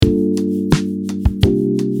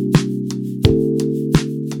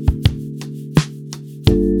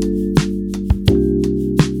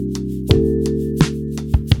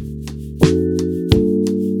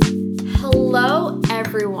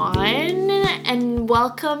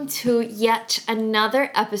welcome to yet another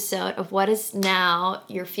episode of what is now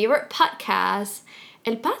your favorite podcast,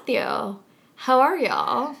 El Patio. How are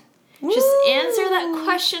y'all? Woo! Just answer that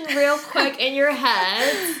question real quick in your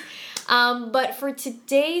heads. But for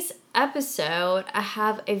today's episode, I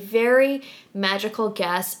have a very magical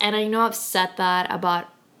guest, and I know I've said that about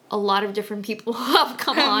a lot of different people who have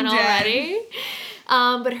come on already.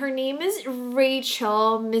 But her name is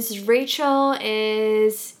Rachel. Miss Rachel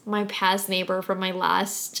is my past neighbor from my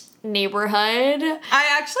last neighborhood.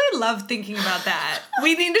 I actually love thinking about that.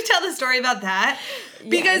 We need to tell the story about that.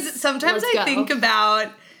 Because sometimes I think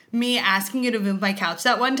about me asking you to move my couch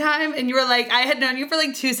that one time, and you were like, I had known you for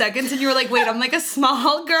like 2 seconds, and you were like, wait, I'm like a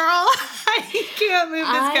small girl. I can't move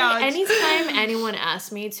this couch. Anytime anyone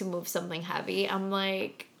asks me to move something heavy, I'm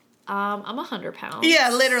like, I'm 100 pounds.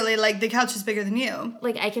 Yeah, literally, like, the couch is bigger than you.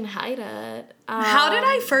 Like, I can hide it. How did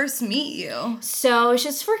I first meet you? So,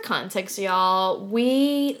 just for context, y'all,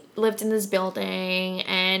 we lived in this building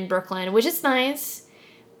in Brooklyn, which is nice,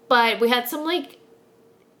 but we had some, like,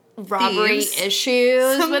 robbery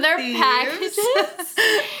issues with our packages.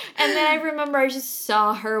 And then I remember I just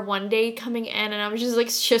saw her one day coming in, and I was just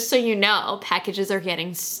like, just so you know, packages are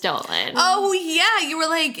getting stolen. Oh, yeah. You were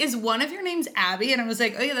like, is one of your names Abby? And I was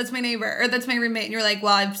like, oh, yeah, that's my neighbor, or that's my roommate. And you're like,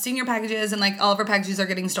 well, I've seen your packages, and, like, all of our packages are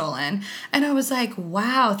getting stolen. And I was like,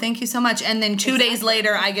 wow, thank you so much. And then 2 days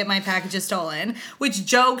later, I get my packages stolen, which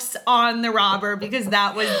jokes on the robber, because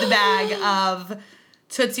that was the bag of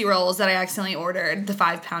Tootsie Rolls that I accidentally ordered, the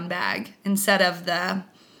 5-pound bag, instead of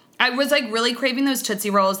I was, like, really craving those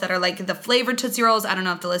Tootsie Rolls that are, like, the flavored Tootsie Rolls. I don't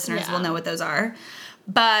know if the listeners will know what those are.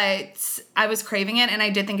 But I was craving it, and I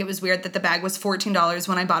did think it was weird that the bag was $14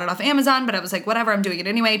 when I bought it off Amazon, but I was like, whatever, I'm doing it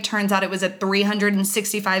anyway. Turns out it was a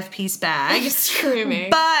 365-piece bag. I'm screaming.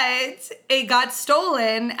 But it got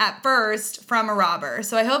stolen at first from a robber.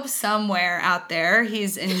 So I hope somewhere out there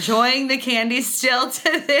he's enjoying the candy still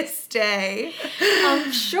to this day.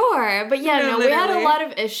 I'm sure. But yeah, we had a lot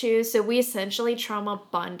of issues, so we essentially trauma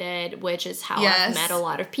bonded, which is how I've met a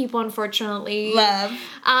lot of people, unfortunately. Love.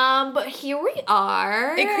 But here we are.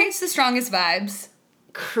 It creates the strongest vibes.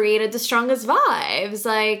 Created the strongest vibes.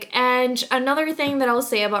 And another thing that I'll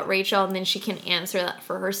say about Rachel, and then she can answer that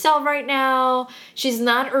for herself right now, she's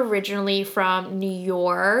not originally from New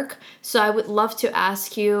York, so I would love to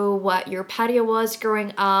ask you what your patio was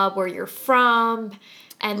growing up, where you're from,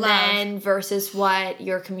 and then versus what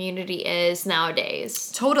your community is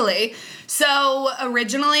nowadays. Totally. So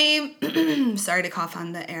originally, sorry to cough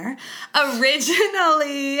on the air.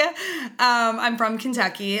 Originally, I'm from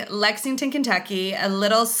Kentucky, Lexington, Kentucky, a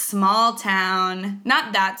little small town.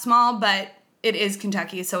 Not that small, but it is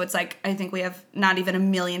Kentucky. So it's like, I think we have not even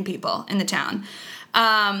 1 million people in the town.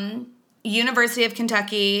 University of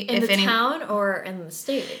Kentucky. In the town or in the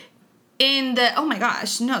state? Oh my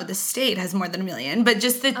gosh, no, the state has more than 1 million, but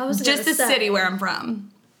just the city where I'm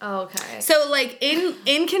from. Oh, okay. So, like,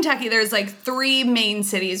 in Kentucky, there's, like, 3 main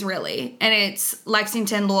cities, really, and it's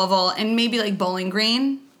Lexington, Louisville, and maybe, like, Bowling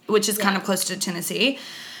Green, which is kind of close to Tennessee.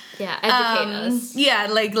 Yeah, educate us. Yeah,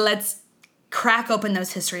 like, let's crack open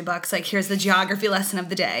those history books. Like, here's the geography lesson of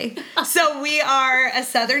the day. So we are a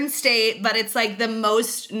southern state, but it's like the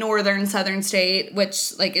most northern southern state,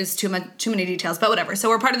 which like is too many details, but whatever. So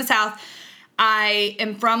we're part of the South. I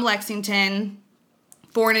am from Lexington,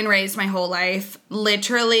 born and raised my whole life.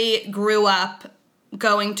 Literally grew up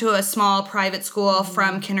going to a small private school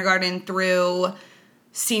from kindergarten through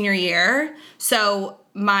senior year. So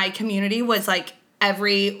my community was like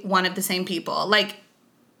every one of the same people. Like,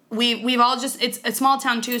 we've all just, it's a small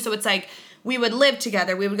town too, so it's like we would live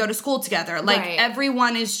together, we would go to school together. Like,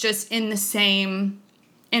 everyone is just in the same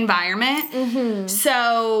environment. Mm-hmm.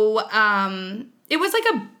 So, it was like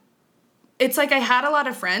it's like I had a lot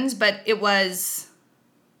of friends, but it was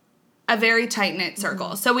a very tight-knit circle.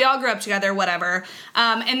 Mm-hmm. So we all grew up together, whatever.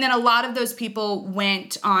 And then a lot of those people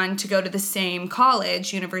went on to go to the same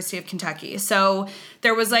college, University of Kentucky. So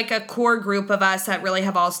there was like a core group of us that really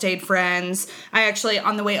have all stayed friends. I actually,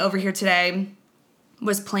 on the way over here today,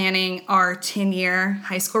 was planning our 10-year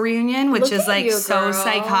high school reunion, which is like so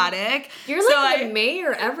psychotic. You're like the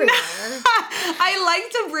mayor everywhere. I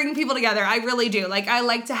like to bring people together. I really do. Like, I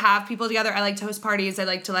like to have people together. I like to host parties. I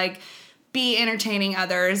like to like be entertaining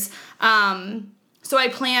others. So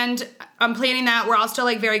I'm planning that. We're all still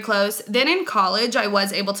like very close. Then in college, I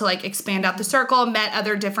was able to like expand out the circle, met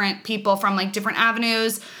other different people from like different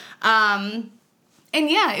avenues. And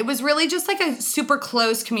yeah, it was really just like a super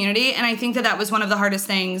close community. And I think that was one of the hardest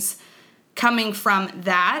things coming from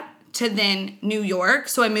that to then New York.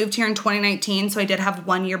 So I moved here in 2019. So I did have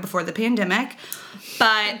 1 year before the pandemic.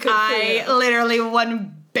 But I literally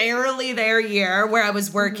 1 barely there year where I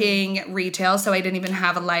was working retail, so I didn't even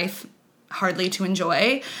have a life hardly to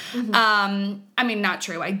enjoy. I mean, not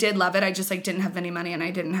true. I did love it. I just like didn't have any money and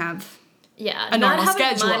I didn't have a normal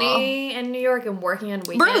schedule. Money in New York and working on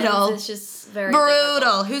weekends. Brutal. It's just very brutal.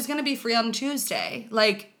 difficult. Who's gonna be free on Tuesday?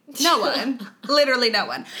 Like no one. Literally no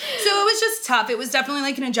one. So it was just tough. It was definitely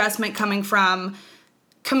like an adjustment coming from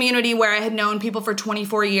community where I had known people for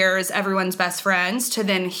 24 years, everyone's best friends, to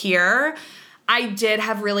then here. I did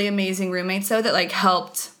have really amazing roommates though that like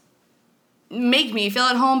helped make me feel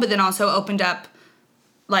at home, but then also opened up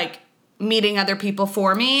like meeting other people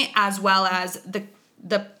for me, as well as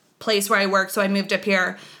the place where I work. So I moved up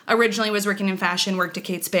here, originally was working in fashion, worked at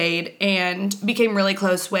Kate Spade, and became really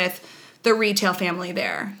close with the retail family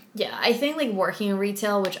there. Yeah, I think like working in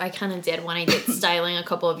retail, which I kind of did when I did styling a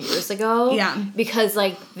couple of years ago. Yeah. Because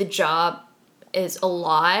like the job is a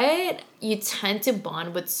lot, you tend to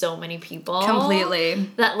bond with so many people. Completely.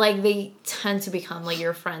 That like they tend to become like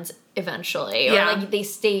your friends eventually. Yeah. Or like they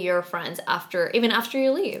stay your friends even after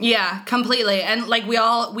you leave. Yeah, completely. And like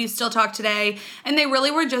we still talk today, and they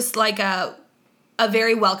really were just like a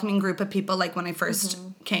very welcoming group of people like when I first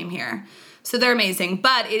came here. So they're amazing.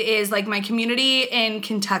 But it is like my community in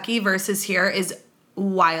Kentucky versus here is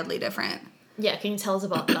wildly different. Yeah, can you tell us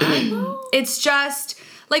about that? It's just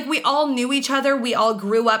like we all knew each other, we all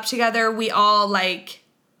grew up together, we all like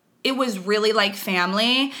it was really like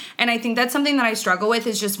family. And I think that's something that I struggle with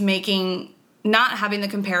is just not having the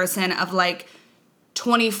comparison of like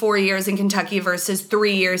 24 years in Kentucky versus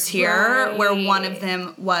 3 years here, where one of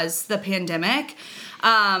them was the pandemic.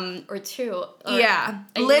 Or two. Or yeah,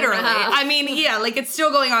 literally. I mean, yeah, like it's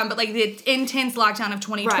still going on, but like the intense lockdown of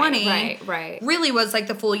 2020 right. really was like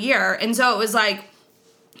the full year. And so it was like,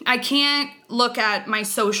 I can't look at my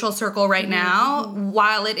social circle right now,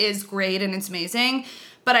 while it is great and it's amazing,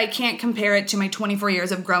 but I can't compare it to my 24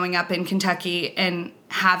 years of growing up in Kentucky and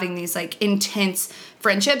having these like intense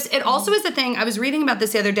friendships. It also is a thing, I was reading about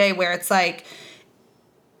this the other day, where it's like,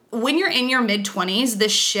 when you're in your mid-20s,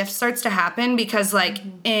 this shift starts to happen because like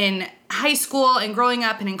in high school and growing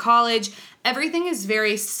up and in college, everything is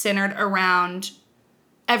very centered around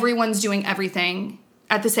everyone's doing everything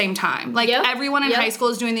at the same time. Like everyone in high school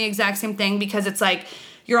is doing the exact same thing because it's like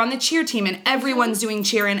you're on the cheer team and everyone's doing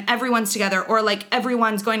cheer and everyone's together, or like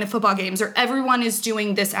everyone's going to football games or everyone is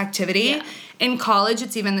doing this activity. Yeah. In college,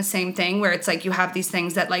 it's even the same thing where it's like you have these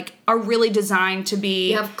things that like are really designed to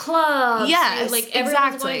be. You have clubs. Yes, like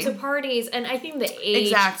everyone's going to parties. And I think the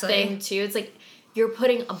age thing too, it's like you're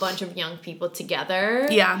putting a bunch of young people together.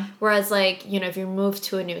 Yeah. Whereas like, you know, if you move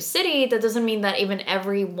to a new city, that doesn't mean that even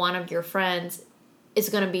every one of your friends is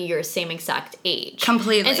going to be your same exact age.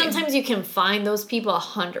 Completely. And sometimes you can find those people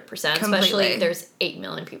 100%. Especially if there's 8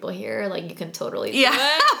 million people here. Like, you can totally do it.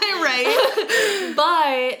 Right.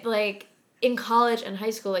 But, like, in college and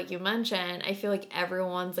high school, like you mentioned, I feel like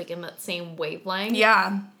everyone's, like, in that same wavelength.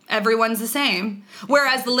 Yeah. Everyone's the same.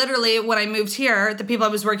 Whereas literally when I moved here, the people I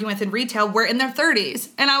was working with in retail were in their 30s.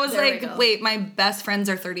 And I was like, wait, my best friends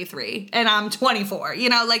are 33 and I'm 24. You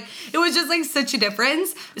know, like it was just like such a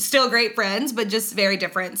difference. Still great friends, but just very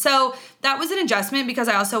different. So that was an adjustment because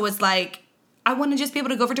I also was like, I want to just be able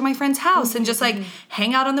to go over to my friend's house and just like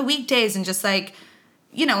hang out on the weekdays and just like,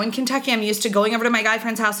 you know, in Kentucky, I'm used to going over to my guy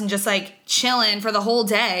friend's house and just like chilling for the whole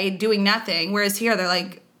day, doing nothing. Whereas here, they're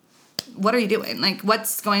like, what are you doing? Like,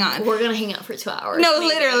 what's going on? We're going to hang out for 2 hours. No,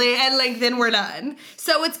 maybe. Literally. And, like, then we're done.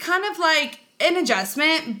 So it's kind of like an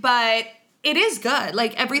adjustment, but it is good.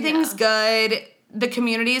 Like, everything's good. The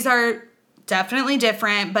communities are definitely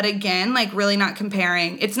different. But, again, like, really not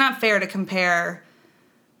comparing. It's not fair to compare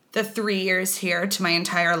the 3 years here to my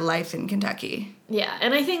entire life in Kentucky. Yeah,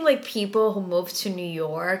 and I think, like, people who move to New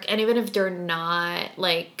York, and even if they're not,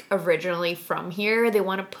 like, originally from here, they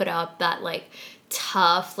want to put out that, like,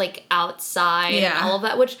 tough, like, outside and all of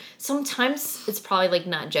that, which sometimes it's probably, like,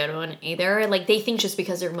 not genuine either. Like, they think just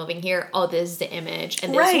because they're moving here, oh, this is the image,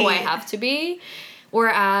 and this is who I have to be.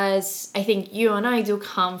 Whereas, I think you and I do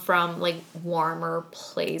come from, like, warmer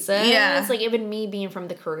places. Yeah. Like, even me being from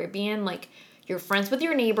the Caribbean, like, you're friends with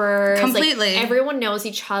your neighbors. Completely. Like, everyone knows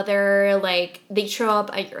each other. Like, they show up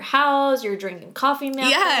at your house. You're drinking coffee in the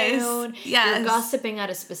afternoon. Yes. You're gossiping at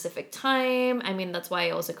a specific time. I mean, that's why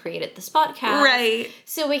I also created this podcast. Right.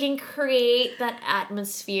 So we can create that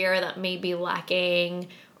atmosphere that may be lacking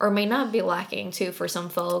or may not be lacking too for some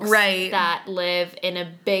folks that live in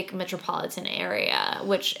a big metropolitan area,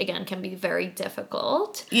 which again can be very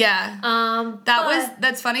difficult. Yeah.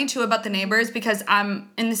 That's funny too about the neighbors, because I'm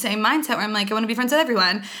in the same mindset where I'm like, I want to be friends with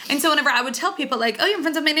everyone. And so whenever I would tell people like, oh, you're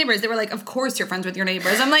friends with my neighbors, they were like, of course you're friends with your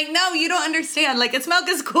neighbors. I'm like, no, you don't understand. Like,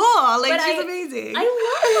 Smelka's cool. Like, she's amazing. I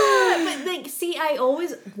love that. But like, see, I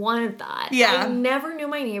always wanted that. Yeah. I never knew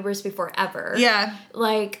my neighbors before ever. Yeah.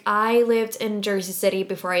 Like, I lived in Jersey City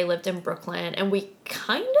before I lived in Brooklyn, and we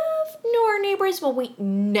kind of knew our neighbors, but we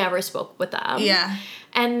never spoke with them. Yeah.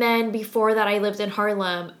 And then before that, I lived in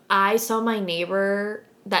Harlem. I saw my neighbor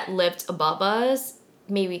that lived above us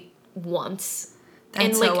maybe once.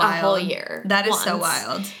 That's in like so wild. a whole year. That is so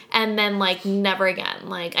wild. And then like never again.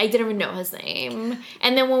 Like I didn't even know his name.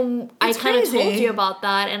 And then when I kind of told you about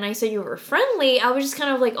that and I said you were friendly, I was just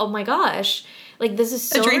kind of like, oh my gosh. Like this is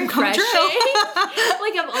so refreshing.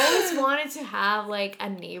 Like I've always wanted to have like a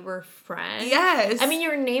neighbor friend. Yes. I mean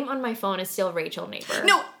your name on my phone is still Rachel Neighbor.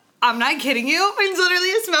 No, I'm not kidding you. It's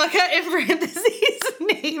literally a Smelka in parentheses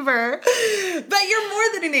neighbor. But you're more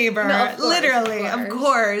than a neighbor. No, of course, literally, of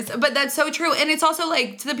course. But that's so true. And it's also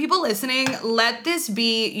like, to the people listening, let this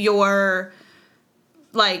be your,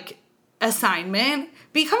 like, assignment.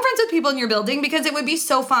 Become friends with people in your building because it would be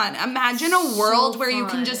so fun. Imagine a world where you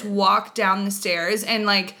can just walk down the stairs and,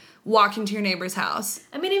 like, walk into your neighbor's house.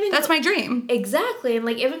 I mean, even that's my dream. Exactly. And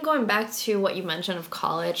like even going back to what you mentioned of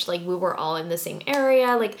college, like we were all in the same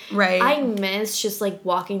area. Like I miss just like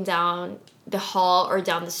walking down the hall or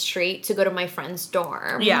down the street to go to my friend's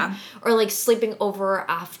dorm. Yeah. Or like sleeping over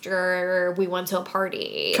after we went to a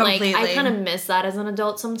party. Completely. Like I kind of miss that as an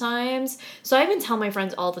adult sometimes. So I even tell my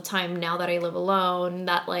friends all the time now that I live alone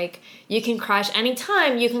that like you can crash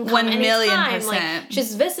anytime, you can come anytime. 1,000,000%. Like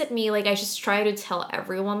just visit me. Like I just try to tell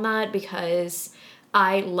everyone that because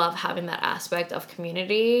I love having that aspect of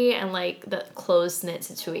community and like the close-knit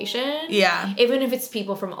situation. Yeah. Even if it's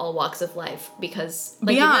people from all walks of life because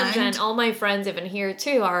like you mentioned, all my friends even here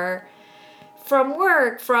too are from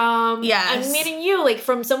work, from I'm meeting you, like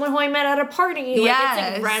from someone who I met at a party. Like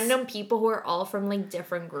it's like random people who are all from like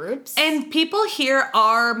different groups. And people here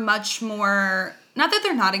are much more, not that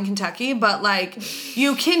they're not in Kentucky, but like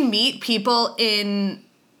you can meet people in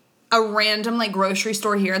a random like grocery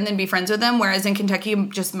store here and then be friends with them, whereas in Kentucky you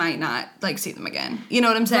just might not like see them again. You know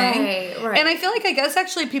what I'm saying? Right. And I feel like I guess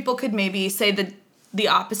actually people could maybe say the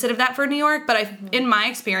opposite of that for New York, but in my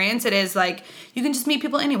experience it is like you can just meet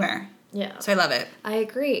people anywhere. Yeah. So I love it. I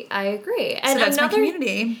agree. And so that's my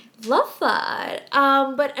community. Love that.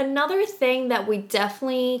 But another thing that we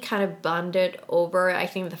definitely kind of bonded over, I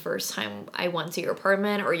think the first time I went to your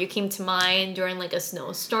apartment or you came to mine during like a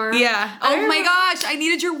snowstorm. Yeah. Oh my gosh, I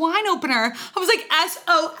needed your wine opener. I was like,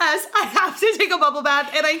 SOS, I have to take a bubble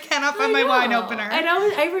bath and I cannot find my wine opener. And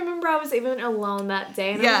I remember I was even alone that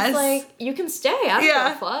day and I was like, you can stay. I don't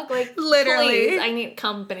give a fuck. Like, literally. Please, I need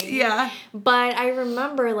company. Yeah. But I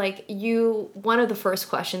remember like one of the first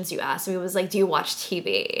questions you asked me was like, do you watch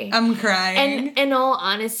TV? I'm crying. And in all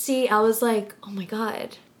honesty, I was like, oh my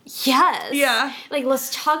God, yes. Yeah. Like,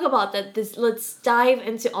 let's talk about that. Let's dive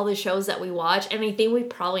into all the shows that we watch. And I think we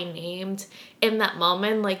probably named in that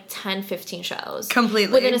moment like 10, 15 shows.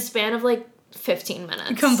 Completely. Within a span of like 15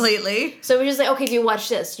 minutes. Completely. So we're just like, okay, do you watch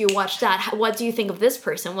this? Do you watch that? What do you think of this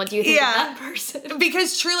person? What do you think of that person?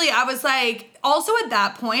 Because truly, I was like, also at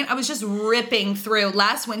that point, I was just ripping through.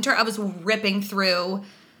 Last winter, I was ripping through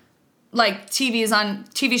like TV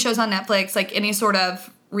shows on Netflix, like any sort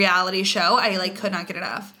of reality show. I like could not get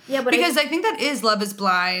enough. Yeah, but because I think that is Love is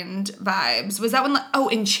Blind vibes. Was that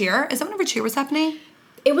when? In Cheer? Is that whenever Cheer was happening?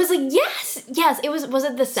 It was like yes. It was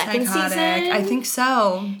it the second season? I think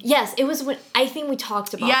so. Yes, it was when I think we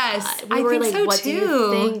talked about that. We were like, what do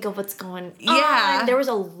you think of what's going on? Yeah, there was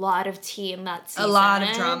a lot of tea in that season. A lot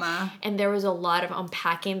of drama, and there was a lot of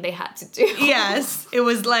unpacking they had to do. Yes, it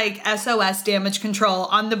was like SOS damage control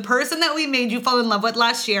on the person that we made you fall in love with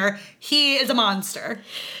last year. He is a monster.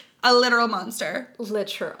 A literal monster.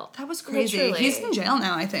 Literal. That was crazy. Literally. He's in jail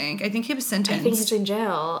now, I think. I think he was sentenced. I think he's in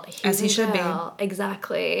jail. As he should be.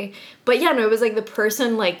 Exactly. But yeah, no, it was like the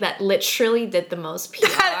person like that literally did the most PR.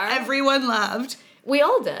 That everyone loved. We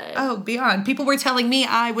all did. Oh, beyond. People were telling me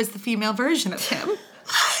I was the female version of him.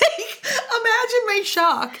 Like, imagine my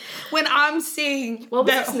shock when I'm seeing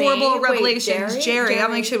that horrible revelation. Jerry.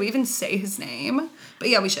 I'm like, should we even say his name? But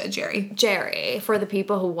yeah, we should. Jerry, for the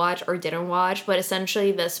people who watch or didn't watch. But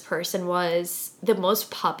essentially, this person was the most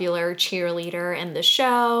popular cheerleader in the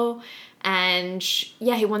show. And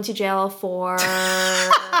yeah, he went to jail for... I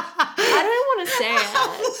don't want to say it,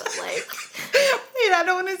 but like... I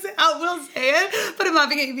don't want to say... I will say it. But been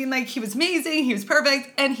loving it, being like, he was amazing, he was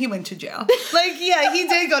perfect, and he went to jail. Like, yeah, he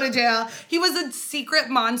did go to jail. He was a secret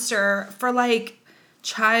monster for, like,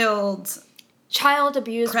 child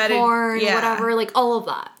abuse, porn, whatever, like, all of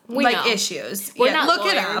that. We know. Issues. We're not look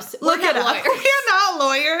lawyers. it up. We're Look not it up. lawyers. We're not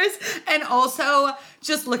lawyers. And also,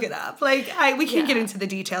 just look it up. Like, we can't get into the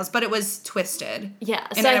details, but it was twisted. Yeah.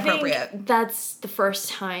 And so inappropriate. I think that's the first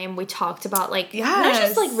time we talked about, like, Yes. not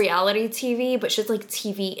just, like, reality TV, but just, like,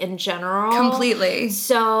 TV in general. Completely.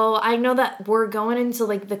 So I know that we're going into,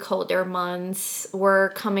 like, the colder months. We're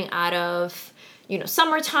coming out of, you know,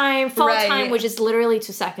 summertime, fall time, which is literally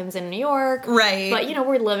 2 seconds in New York. Right. But, you know,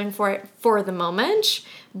 we're living for it for the moment.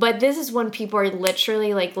 But this is when people are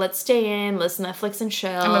literally like, let's stay in, let's Netflix and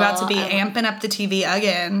chill. I'm about to be amping up the TV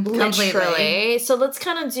again. Literally. Completely. So let's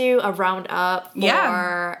kind of do a roundup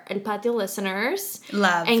for El Patio listeners.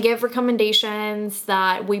 Love. And give recommendations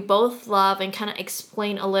that we both love and kind of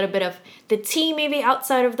explain a little bit of the tea maybe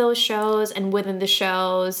outside of those shows and within the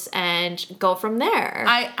shows and go from there.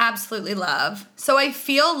 I absolutely love. So I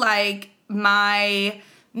feel like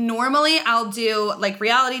normally I'll do like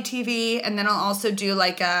reality TV and then I'll also do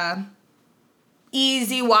like a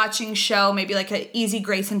easy watching show, maybe like a easy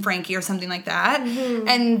Grace and Frankie or something like that. Mm-hmm.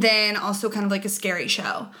 And then also kind of like a scary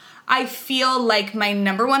show. I feel like my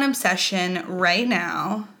number one obsession right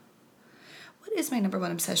now. What is my number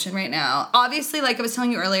one obsession right now? Obviously, like I was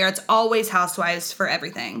telling you earlier, it's always Housewives for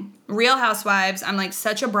everything. Real Housewives. I'm like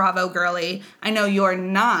such a Bravo girly. I know you're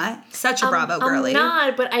not such a Bravo girly. I'm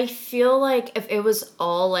not, but I feel like if it was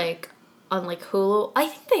all like on like Hulu, I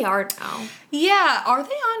think they are now. Yeah, are they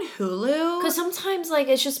on Hulu? Because sometimes like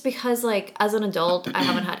it's just because like as an adult I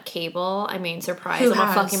haven't had cable. I mean, surprise, I'm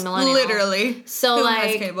a fucking millennial. Literally. So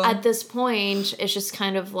like at this point, it's just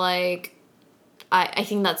kind of like. I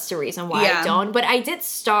think that's the reason why I don't. But I did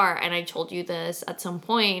start, and I told you this at some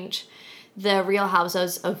point, the Real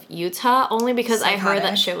Housewives of Utah, only because I heard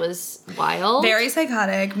that shit was wild. Very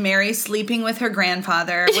psychotic. Mary sleeping with her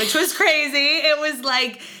grandfather, which was crazy. It was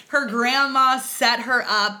like her grandma set her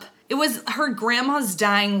up. It was her grandma's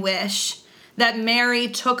dying wish that Mary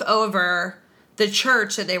took over the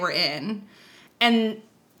church that they were in. And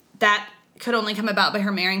that could only come about by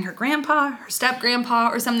her marrying her grandpa, her step-grandpa,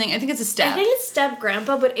 or something. I think it's a step. I think it's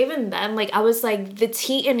step-grandpa, but even then, like, I was like, the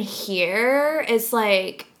tea in here is,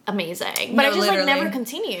 like, amazing. But I just, like, never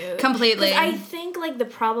continued. Completely. Because I think, like, the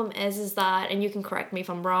problem is that, and you can correct me if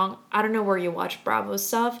I'm wrong, I don't know where you watch Bravo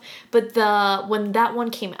stuff, but when that one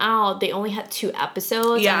came out, they only had 2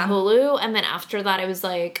 episodes on Hulu, and then after that, it was,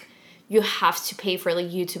 like, you have to pay for like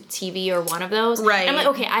YouTube TV or one of those. Right. I'm like,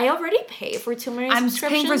 okay, I already pay for too many subscriptions. I'm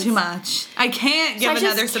paying for too much. I can't give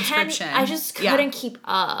another subscription. I just couldn't keep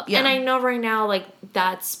up. Yeah. And I know right now, like,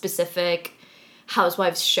 that specific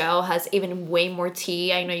Housewives show has even way more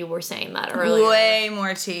tea. I know you were saying that earlier. Way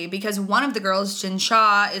more tea. Because one of the girls, Jin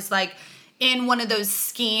Shaw, is like in one of those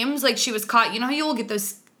schemes. Like she was caught. You know how you will get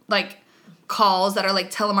those like calls that are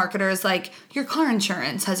like telemarketers, like your car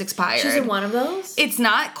insurance has expired. She's in one of those? It's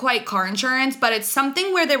not quite car insurance, but it's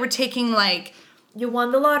something where they were taking like you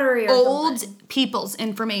won the lottery or old something. People's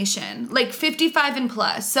information, like 55 and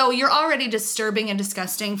plus. So you're already disturbing and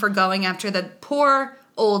disgusting for going after the poor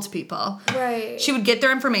old people. Right. She would get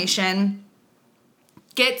their information,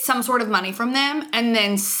 get some sort of money from them, and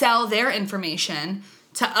then sell their information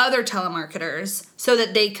to other telemarketers so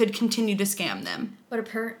that they could continue to scam them. But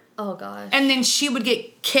oh gosh. And then she would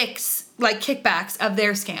get kickbacks of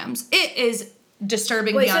their scams. It is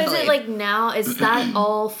disturbing beyond belief. So is it like now, is that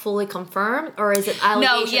all fully confirmed or is it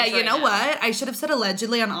allegations? No, yeah, you know what? I should have said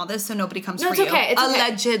allegedly on all this so nobody comes for you. It's okay.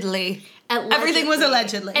 Allegedly. Everything was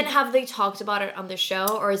allegedly. And have they talked about it on the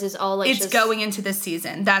show or is this all like it's going into this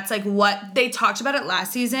season. That's like what they talked about it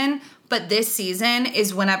last season, but this season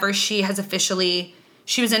is whenever she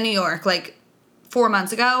was in New York like 4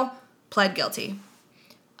 months ago, pled guilty.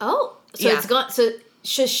 Oh, so it's gone.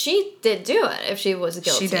 So she did do it if she was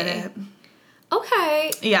guilty. She did it.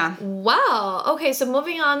 Okay. Yeah. Wow. Okay, so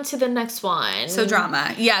moving on to the next one. So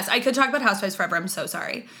drama. Yes, I could talk about Housewives forever. I'm so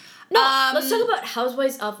sorry. No, let's talk about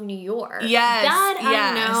Housewives of New York. Yes.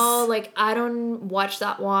 I know. Like, I don't watch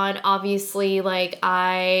that one. Obviously, like,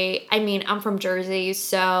 I mean, I'm from Jersey,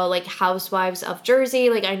 so, like, Housewives of Jersey,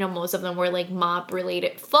 like, I know most of them were, like,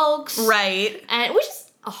 mob-related folks. Right. And which is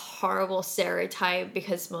a horrible stereotype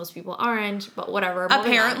because most people aren't, but whatever.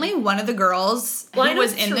 Apparently, one of the girls who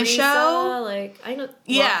was in the show, like I know,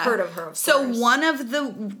 I've heard of her. Of course. One of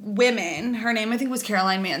the women, her name I think was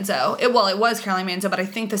Caroline Manzo. It was Caroline Manzo, but I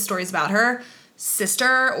think the story's about her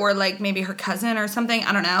sister or like maybe her cousin or something.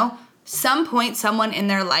 I don't know. Some point, someone in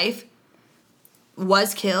their life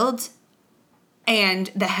was killed,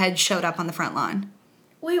 and the head showed up on the front lawn.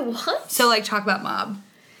 Wait, what? So, like, talk about mob.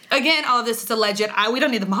 Again, all of this is alleged. We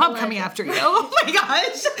don't need the mob coming after you. Oh my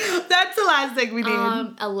gosh. That's the last thing we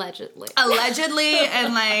need. Allegedly. Allegedly,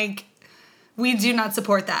 and like, we do not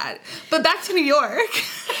support that. But back to New York.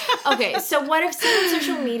 Okay, so what I've seen on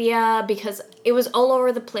social media, because it was all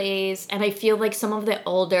over the place, and I feel like some of the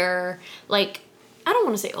older, like, I don't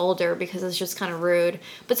want to say older because it's just kind of rude,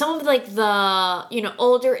 but some of like the, you know,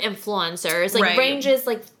 older influencers, like ranges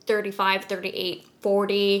like 35, 38,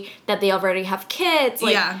 40, that they already have kids.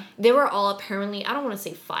 Like, they were all apparently, I don't want to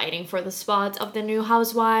say fighting for the spots of the new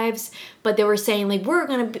housewives, but they were saying like, we're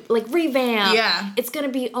going to like revamp. Yeah. It's going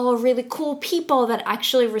to be all really cool people that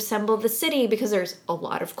actually resemble the city, because there's a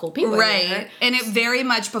lot of cool people here. And it very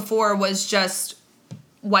much before was just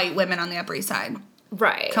white women on the Upper East Side.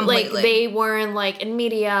 Right. Completely. Like, they weren't, like, in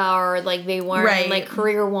media, or, like, they weren't, like,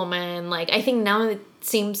 career woman. Like, I think now it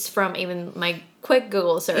seems from even my quick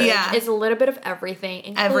Google search, it's a little bit of everything,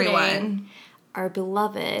 including everyone. Our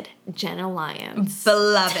beloved Jenna Lyons.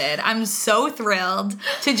 Beloved. I'm so thrilled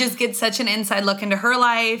to just get such an inside look into her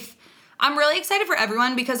life. I'm really excited for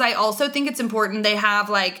everyone, because I also think it's important they have,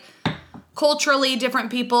 like, culturally different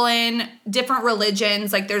people in different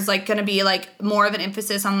religions. Like, there's like going to be like more of an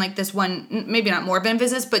emphasis on like this one, maybe not more of an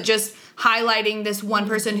emphasis, but just highlighting this one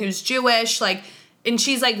person who's Jewish, like, and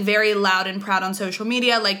she's like very loud and proud on social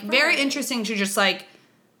media. Like, very interesting to just like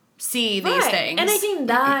see these things. And I think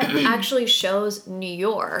that actually shows New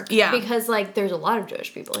York. Yeah. Because like there's a lot of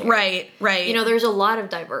Jewish people here. Right. You know, there's a lot of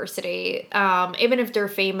diversity. Even if they're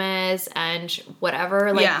famous and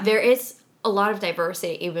whatever, like there is a lot of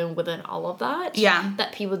diversity even within all of that. Yeah.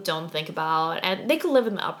 That people don't think about. And they could live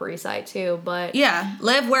in the Upper East Side too, but... Yeah,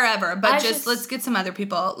 live wherever. But just let's get some other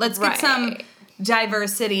people. Let's get some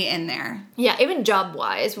diversity in there. Yeah, even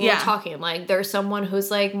job-wise, we were talking, like, there's someone who's,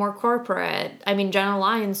 like, more corporate. I mean, Jenna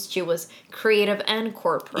Lyons, she was creative and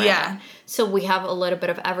corporate. Yeah. So we have a little bit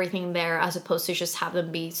of everything there, as opposed to just have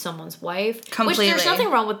them be someone's wife. Completely. Which there's nothing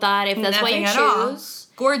wrong with that if that's what you choose.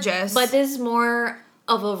 All. Gorgeous. But this is more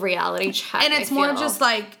of a reality check. And it's more just,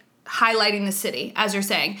 like, highlighting the city, as you're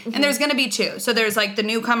saying. Mm-hmm. And there's going to be two. So there's, like, the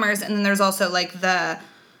newcomers, and then there's also, like, the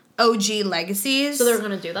OG legacies. So they're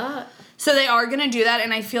going to do that? So they are going to do that,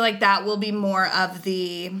 and I feel like that will be more of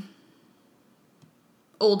the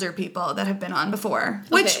older people that have been on before.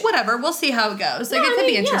 Which, whatever, we'll see how it goes. Like, it could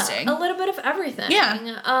be interesting. Yeah, a little bit of everything.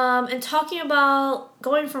 Yeah. And talking about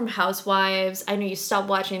going from Housewives, I know you stopped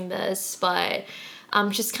watching this, but...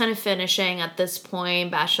 just kind of finishing at this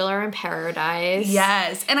point, Bachelor in Paradise.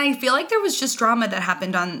 Yes. And I feel like there was just drama that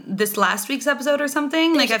happened on this last week's episode or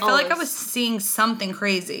something. Like, I feel like I was seeing something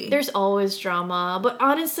crazy. There's always drama. But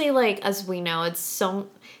honestly, like, as we know, it's so,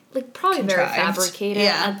 like, probably contrived. Very fabricated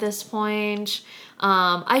at this point.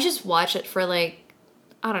 I just watch it for, like,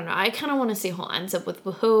 I don't know. I kind of want to see who ends up with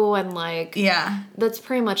who, and, like... Yeah. That's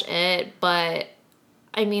pretty much it. But...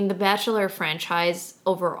 I mean, the Bachelor franchise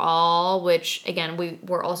overall, which, again, we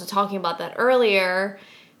were also talking about that earlier,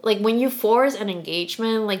 like, when you force an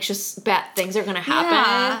engagement, like, just bad things are going to happen.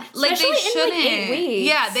 Yeah. Like, they shouldn't. In, like, 8 weeks.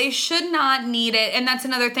 Yeah, they should not need it. And that's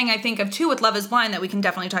another thing I think of, too, with Love is Blind that we can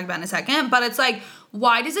definitely talk about in a second. But it's like,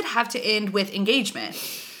 why does it have to end with engagement?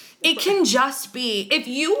 It can just be,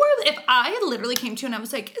 if I literally came to you and I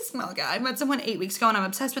was like, Ismail guy, I met someone 8 weeks ago and I'm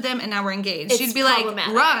obsessed with him and now we're engaged. She'd be like,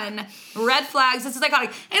 run, red flags, this is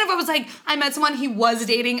iconic. And if I was like, I met someone, he was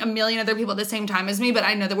dating a million other people at the same time as me, but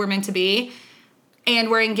I know that we're meant to be,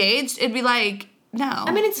 and we're engaged, it'd be like, no.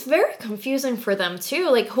 I mean, it's very confusing for them, too.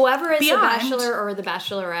 Like, whoever is the Bachelor or the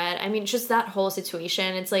Bachelorette, I mean, just that whole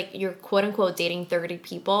situation, it's like you're quote-unquote dating 30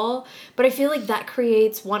 people. But I feel like that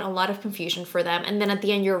creates, one, a lot of confusion for them. And then at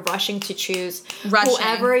the end, you're rushing to choose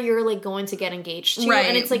whoever you're, like, going to get engaged to. Right.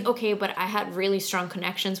 And it's like, okay, but I had really strong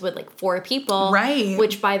connections with, like, 4 people. Right.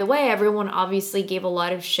 Which, by the way, everyone obviously gave a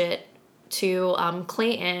lot of shit to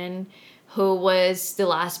Clayton, who was the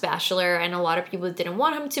last Bachelor, and a lot of people didn't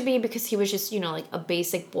want him to be because he was just, you know, like a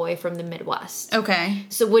basic boy from the Midwest. Okay.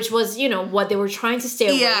 So, which was, you know, what they were trying to stay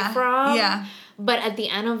away from. Yeah. But at the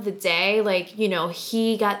end of the day, like, you know,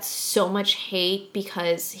 he got so much hate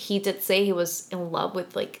because he did say he was in love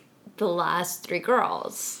with, like, the last 3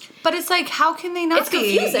 girls. But it's like, how can they not be? It's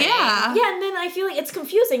confusing. Yeah. Yeah, and then I feel like it's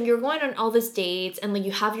confusing. You're going on all these dates, and like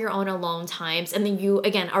you have your own alone times, and then you,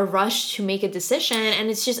 again, are rushed to make a decision, and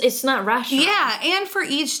it's not rational. Yeah, and for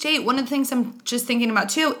each date, one of the things I'm just thinking about,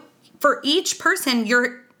 too, for each person,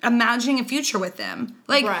 you're imagining a future with them.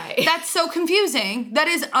 Like, that's so confusing. That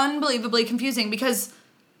is unbelievably confusing, because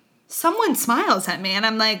someone smiles at me, and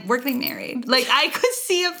I'm like, we're getting married. Like, I could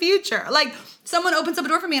see a future. Like, someone opens up a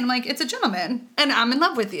door for me and I'm like, it's a gentleman and I'm in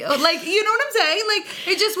love with you. Like, you know what I'm saying? Like,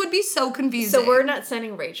 it just would be so confusing. So we're not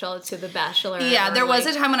sending Rachel to The Bachelor. Yeah, there was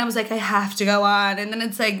a time when I was like, I have to go on. And then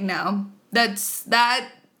it's like, no, that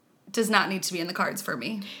does not need to be in the cards for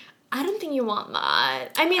me. I don't think you want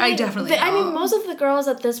that. I mean, I definitely don't. I mean, most of the girls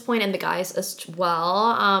at this point, and the guys as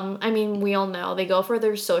well, I mean, we all know, they go for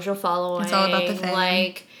their social following. It's all about the fame.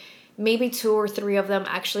 Like, maybe 2 or 3 of them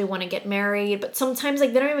actually want to get married, but sometimes,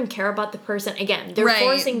 like, they don't even care about the person. Again, they're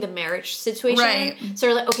forcing the marriage situation. Right. So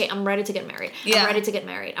they're like, okay, I'm ready to get married. Yeah. I'm ready to get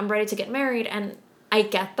married. I'm ready to get married. And I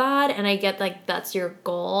get that, and I get, like, that's your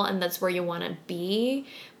goal, and that's where you want to be.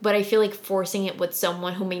 But I feel like forcing it with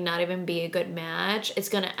someone who may not even be a good match, it's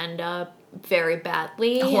going to end up very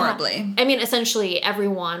badly. Horribly. I mean, essentially,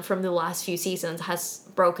 everyone from the last few seasons has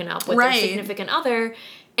broken up with their significant other,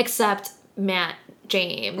 except Matt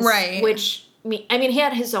James. Right. Which, I mean, he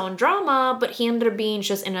had his own drama, but he ended up being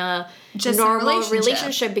just in a normal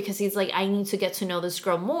relationship because he's like, I need to get to know this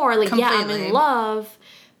girl more. Like, yeah, I'm in love,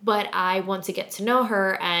 but I want to get to know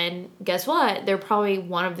her, and guess what? They're probably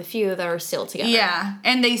one of the few that are still together. Yeah,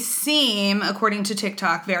 and they seem, according to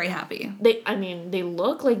TikTok, very happy. They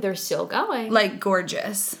look like they're still going. Like,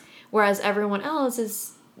 gorgeous. Whereas everyone else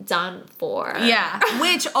is done for. Yeah,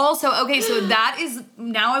 which also, okay, so that is,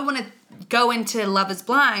 now I want to go into Love is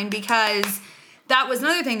Blind, because that was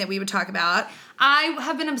another thing that we would talk about. I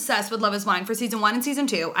have been obsessed with Love is Blind for season 1 and season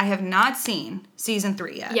 2. I have not seen season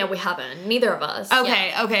 3 yet. Yeah, we haven't. Neither of us.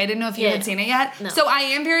 Okay. I didn't know if you had seen it yet. No. So I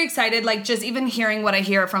am very excited. Like, just even hearing what I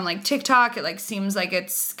hear from, like, TikTok, it, like, seems like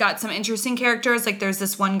it's got some interesting characters. Like, there's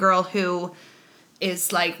this one girl who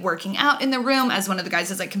is, like, working out in the room as one of the guys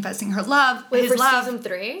is, like, confessing her love. Wait, his for love. season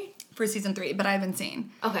 3? For season 3, but I haven't seen.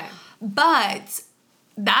 Okay. But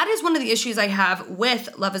that is one of the issues I have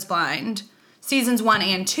with Love is Blind seasons 1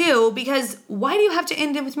 and 2, because why do you have to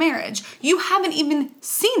end it with marriage? You haven't even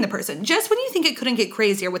seen the person. Just when you think it couldn't get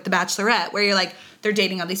crazier with The Bachelorette, where you're like, they're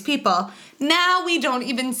dating all these people, now we don't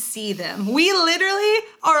even see them. We literally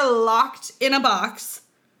are locked in a box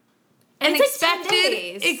and it's expected. Like 10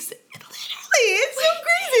 days. Literally, it's so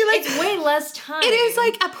crazy. Like, it's way less time. It is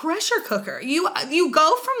like a pressure cooker. You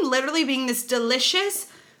go from literally being this delicious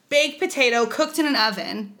baked potato cooked in an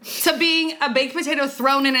oven to being a baked potato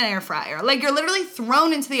thrown in an air fryer. Like, you're literally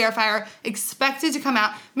thrown into the air fryer, expected to come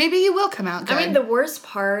out. Maybe you will come out good. I mean, the worst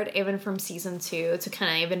part, even from season 2, to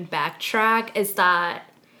kind of even backtrack, is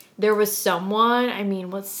that there was someone, I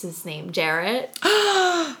mean, what's his name? Jarrett?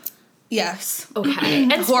 Yes. Okay.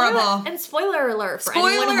 And horrible. Spoiler alert for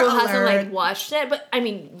anyone who hasn't, like, watched it. But, I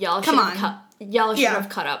mean, y'all should have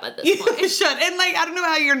cut up at this point. You should. And, like, I don't know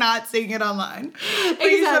how you're not seeing it online. But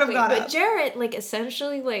exactly. You should have got up. But Jarrett, like,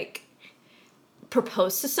 essentially, like,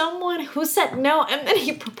 proposed to someone who said no, and then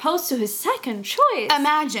he proposed to his second choice.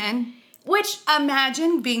 Imagine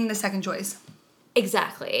being the second choice.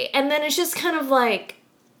 Exactly. And then it's just kind of like,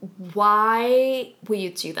 why would you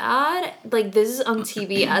do that? Like, this is on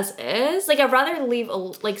TV as is. Like, I'd rather leave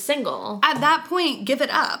single. At that point, give it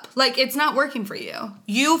up. Like, it's not working for you.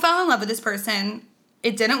 You fell in love with this person.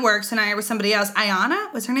 It didn't work, so now you're with somebody else.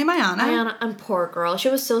 Ayana? Was her name Ayana? Ayana, and poor girl. She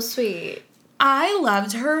was so sweet. I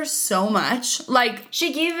loved her so much. Like,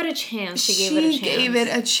 she gave it a chance. She gave it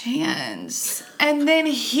a chance. And then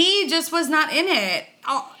he just was not in it.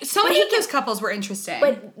 Some of those couples were interesting.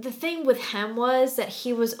 But the thing with him was that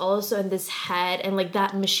he was also in this head and, like,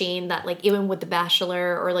 that machine that, like, even with The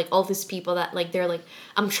Bachelor or, like, all these people that, like, they're like,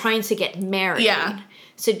 I'm trying to get married. Yeah.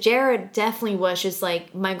 So Jared definitely was just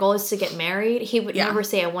like, my goal is to get married. He would never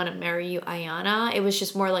say, I want to marry you, Ayana. It was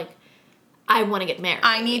just more like, I want to get married.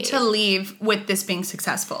 I need to leave with this being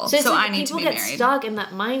successful. So I need to be married. People get stuck in that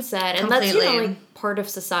mindset. And that's, like, part of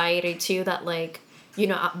society, too, that, like,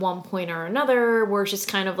 at one point or another, we're just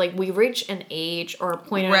kind of, like, we reach an age or a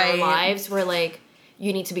point in our lives where, like,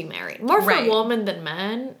 you need to be married. More for women than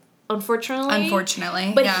men,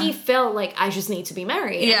 unfortunately. But he felt like, I just need to be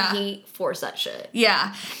married. Yeah. And he forced that shit.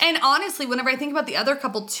 Yeah. And honestly, whenever I think about the other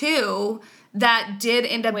couple, too, that did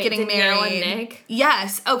end up getting married. And Nick?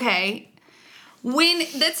 Yes. Okay.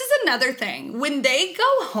 This is another thing. When they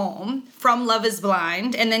go home from Love is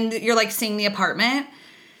Blind, and then you're, like, seeing the apartment,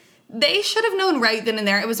 they should have known right then and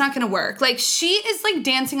there it was not going to work. Like, she is, like,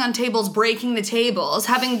 dancing on tables, breaking the tables,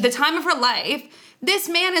 having the time of her life. This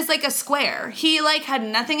man is, like, a square. He, like, had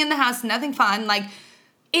nothing in the house, nothing fun. Like,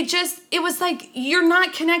 it was, like, you're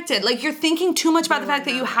not connected. Like, you're thinking too much about the fact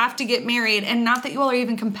that you have to get married and not that you all are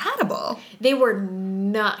even compatible. They were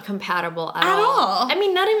not compatible at all. I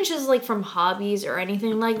mean, not even just, like, from hobbies or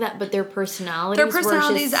anything like that, but their personalities. Their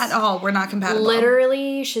personalities at all were not compatible.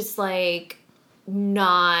 Literally just, like,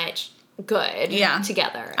 not good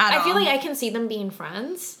together. At I feel all. like I can see them being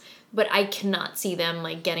friends, but I cannot see them,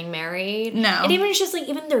 like, getting married. No. And even it's just, like,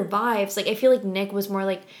 even their vibes. Like, I feel like Nick was more,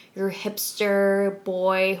 like, your hipster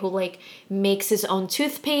boy who, like, makes his own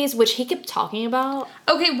toothpaste, which he kept talking about.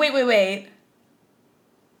 Okay, wait.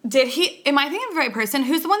 Am I thinking of the right person?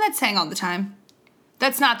 Who's the one that sang all the time?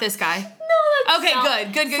 That's not this guy. No, that's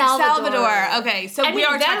Okay, good. Salvador. Okay, so we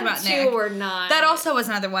are talking about Nick. Two were not. That also was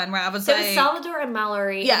another one where I was It like... was Salvador and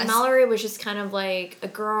Mallory. Yes. And Mallory was just kind of like a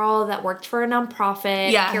girl that worked for a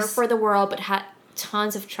nonprofit, cared for the world, but had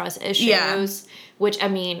tons of trust issues. Yeah. Which, I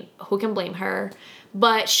mean, who can blame her?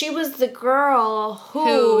 But she was the girl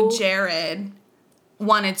who Jared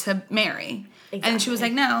wanted to marry. Exactly. And she was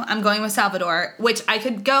like, no, I'm going with Salvador, which I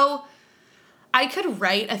could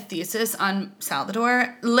write a thesis on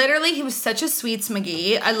Salvador. Literally, he was such a sweet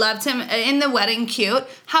McGee. I loved him in the wedding, cute.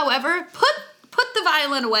 However, put the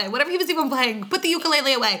violin away. Whatever he was even playing, put the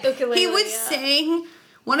ukulele away. He would sing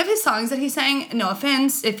one of his songs that he sang, no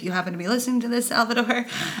offense if you happen to be listening to this, Salvador.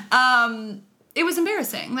 It was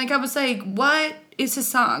embarrassing. Like, I was like, what is his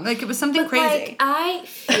song? Like, it was something crazy. Like, I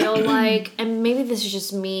feel like, and maybe this is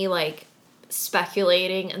just me, like,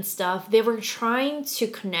 speculating and stuff, they were trying to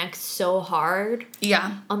connect so hard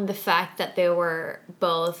on the fact that they were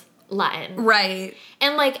both Latin. Right.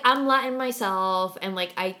 And, like, I'm Latin myself, and,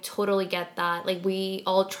 like, I totally get that. Like, we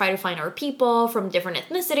all try to find our people from different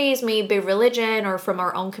ethnicities, maybe religion, or from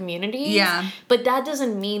our own communities. Yeah. But that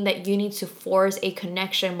doesn't mean that you need to force a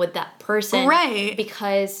connection with that person. Right.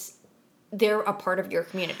 Because they're a part of your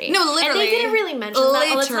community. No, literally. And they didn't really mention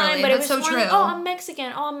that all the time, but it was so more true. like, oh, I'm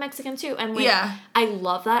Mexican. Oh, I'm Mexican too. And like, I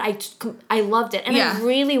love that. I loved it. And I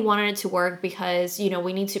really wanted it to work because, you know,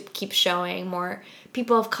 we need to keep showing more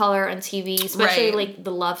people of color on TV, especially like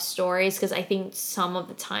the love stories, because I think some of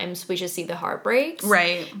the times we just see the heartbreaks.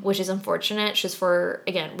 Right. Which is unfortunate just for,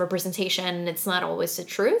 again, representation. And it's not always the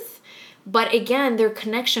truth. But again, their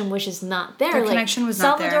connection was just not there. Their connection was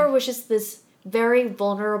not there. Salvador was just this very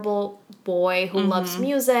vulnerable boy who loves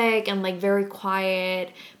music and like very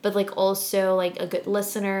quiet, but like also like a good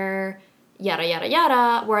listener, yada yada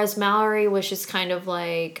yada. Whereas Mallory was just kind of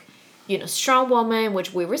like, you know, strong woman,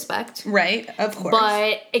 which we respect. Right, of course.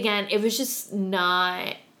 But again, it was just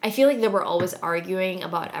not. I feel like they were always arguing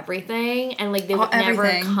about everything, and like they would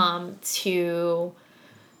never come to,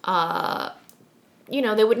 you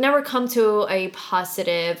know, they would never come to a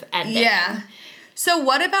positive ending. Yeah. So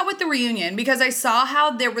what about with the reunion? Because I saw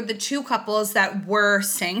how there were the two couples that were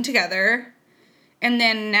staying together, and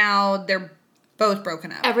then now they're both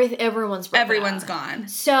broken up. Everyone's broken Everyone's up. Gone.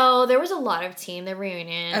 So there was a lot of tea in the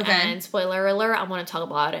reunion. Okay. And spoiler alert, I want to talk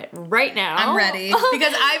about it right now. I'm ready.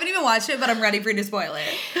 Because I haven't even watched it, but I'm ready for you to spoil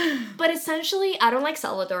it. But essentially, I don't like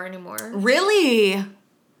Salvador anymore. Really?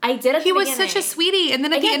 I did at the beginning. He was such a sweetie. And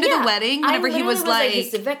then at the end of the wedding, whenever he was like... he's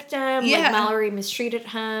the victim. Yeah. Like, Mallory mistreated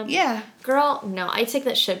him. Yeah. Girl, no, I take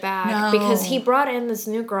that shit back. No. Because he brought in this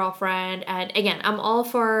new girlfriend. And again, I'm all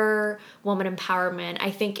for woman empowerment. I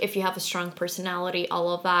think if you have a strong personality, all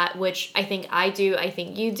of that, which I think I do, I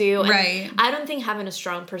think you do. And right. I don't think having a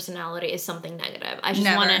strong personality is something negative. I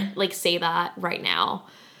just want to, like, say that right now.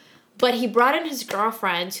 But he brought in his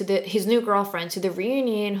girlfriend his new girlfriend to the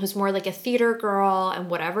reunion, who's more like a theater girl and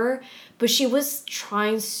whatever. But she was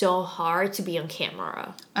trying so hard to be on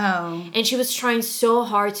camera. Oh. And she was trying so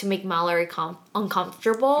hard to make Mallory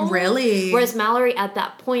uncomfortable. Really? Whereas Mallory, at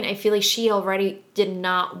that point, I feel like she already did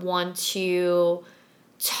not want to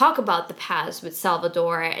talk about the past with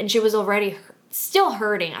Salvador. And she was already still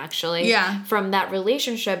hurting, actually, from that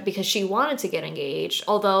relationship because she wanted to get engaged.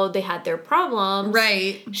 Although they had their problems,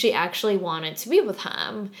 right? She actually wanted to be with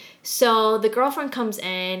him. So the girlfriend comes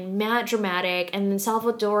in, mad dramatic, and then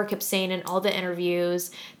Salvador kept saying in all the interviews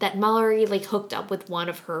that Mallory, like, hooked up with one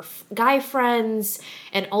of her guy friends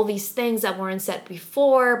and all these things that weren't said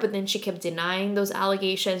before, but then she kept denying those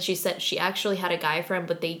allegations. She said she actually had a guy friend,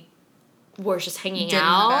 but they were just hanging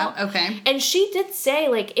out. Okay. And she did say,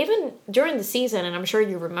 like, even during the season, and I'm sure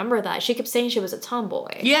you remember that, she kept saying she was a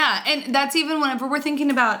tomboy. Yeah, and that's even whenever we're thinking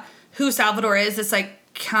about who Salvador is, this,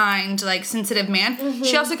 like, kind, like, sensitive man. Mm-hmm.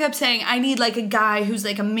 She also kept saying, I need, like, a guy who's,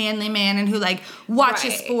 like, a manly man and who, like,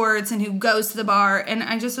 watches sports and who goes to the bar. And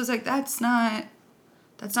I just was like, that's not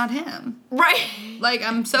him. Right. Like,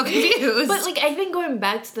 I'm so confused. But, like, I think going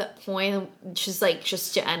back to that point,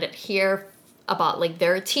 just to end it here, about, like,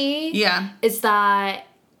 their tea, is that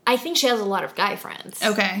I think she has a lot of guy friends.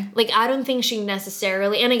 Okay. Like, I don't think she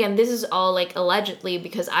necessarily, and again, this is all, like, allegedly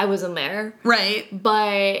because I wasn't there. Right.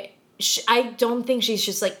 But I don't think she's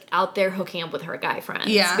just, like, out there hooking up with her guy friends.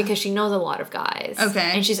 Yeah. Because she knows a lot of guys.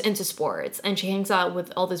 Okay. And she's into sports. And she hangs out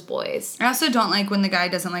with all these boys. I also don't like when the guy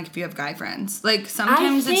doesn't like if you have guy friends. Like,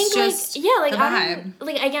 sometimes it's just like, yeah, like, the vibe.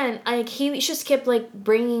 Like, again, like, he just kept, like,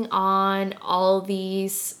 bringing on all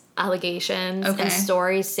these allegations and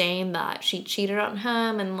stories saying that she cheated on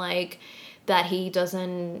him and, like, that he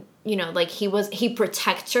doesn't, you know, like, he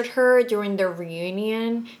protected her during their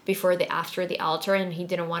reunion after the altar, and he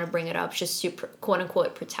didn't want to bring it up just to quote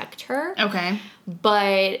unquote protect her. Okay.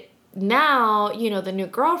 But now, you know, the new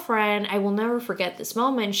girlfriend, I will never forget this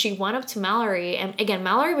moment. She went up to Mallory, and again,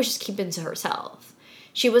 Mallory was just keeping to herself.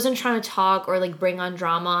 She wasn't trying to talk or, like, bring on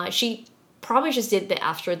drama. She probably just did the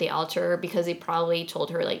after the altar because they probably told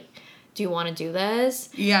her, like, do you want to do this?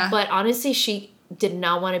 Yeah. But honestly, she did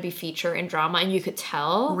not want to be featured in drama, and you could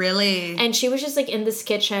tell. Really? And she was just, like, in this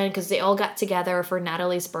kitchen because they all got together for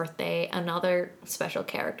Natalie's birthday, another special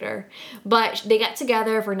character. But they got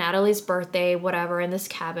together for Natalie's birthday, whatever, in this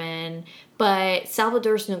cabin. But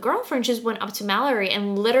Salvador's new girlfriend just went up to Mallory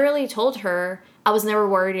and literally told her, I was never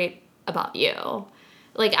worried about you.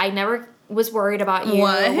 Like, I never was worried about you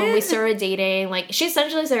when we started dating. Like, she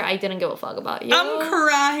essentially said, I didn't give a fuck about you. I'm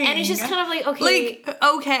crying. And it's just kind of like, okay. Like,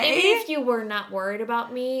 okay. Even if you were not worried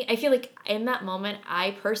about me, I feel like in that moment,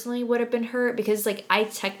 I personally would have been hurt because, like, I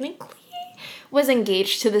technically was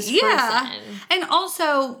engaged to this person. And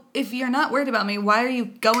also, if you're not worried about me, why are you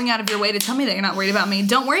going out of your way to tell me that you're not worried about me?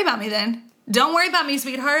 Don't worry about me then. Don't worry about me,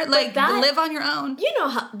 sweetheart. Like, live on your own. You know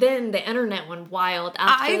how then the internet went wild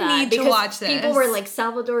after that. I need to watch this. People were like,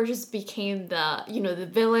 Salvador just became the, you know, the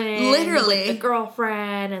villain. Literally. The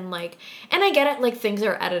girlfriend and, like, and I get it, like, things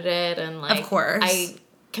are edited and, like, of course. I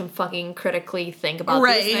can fucking critically think about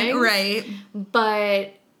these things. Right.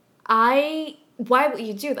 But why would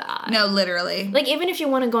you do that? No, literally. Like, even if you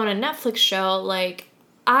want to go on a Netflix show, like,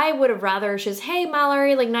 I would have rather just, hey,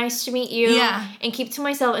 Mallory, like, nice to meet you. Yeah. And keep to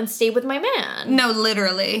myself and stay with my man. No,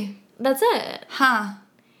 literally. That's it. Huh.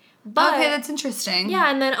 But, okay, that's interesting.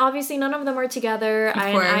 Yeah, and then obviously none of them are together. Of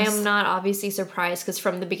I course. am not obviously surprised because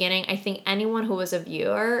from the beginning, I think anyone who was a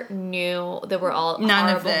viewer knew they were all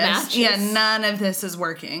horrible matches. Yeah, none of this is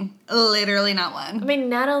working. Literally not one. I mean,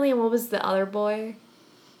 Natalie and what was the other boy?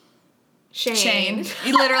 Shane.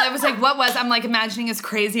 Literally, I was like, what was? I'm like imagining his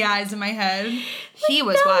crazy eyes in my head. He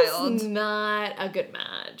was wild. Was not a good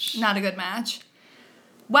match. Not a good match.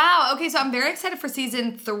 Wow. Okay, so I'm very excited for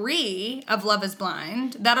season 3 of Love is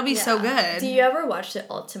Blind. That'll be so good. Do you ever watch The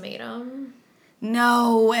Ultimatum?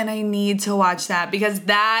 No, and I need to watch that because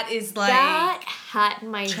that is like that had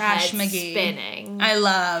my Trash head McGee. spinning. I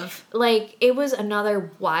love. Like, it was another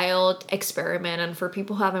wild experiment, and for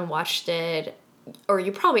people who haven't watched it, or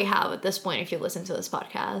you probably have at this point if you listen to this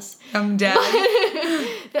podcast. I'm dead.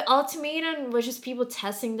 The Ultimatum was just people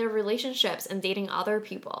testing their relationships and dating other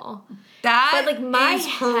people. That but, like, my is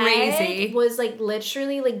crazy. head was like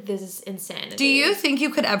literally like, this is insanity. Do you think you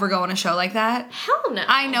could ever go on a show like that? Hell no.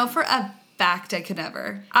 I know for a fact I could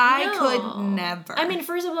never. I could never. I mean,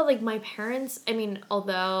 first of all, like, my parents, I mean,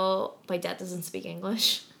 although my dad doesn't speak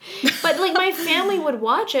English, but, like, my family would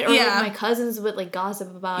watch it, or like my cousins would, like,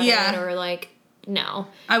 gossip about it, or like, no.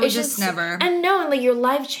 I would just never. And no, and, like, your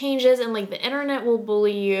life changes, and, like, the internet will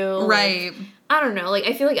bully you. Right. Like, I don't know. Like,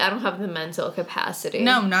 I feel like I don't have the mental capacity.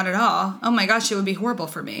 No, not at all. Oh my gosh, it would be horrible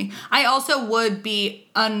for me. I also would be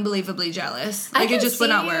unbelievably jealous. Like, it just would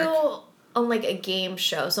not work. On, like, a game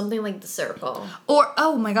show, something like The Circle. Or,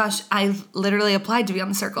 oh my gosh, I literally applied to be on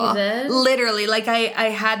The Circle. You did? Literally. Like, I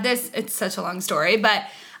had this, it's such a long story, but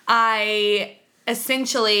I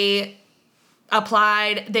essentially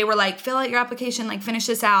applied. They were like, fill out your application, like, finish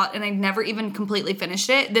this out, and I never even completely finished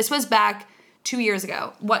it. This was back 2 years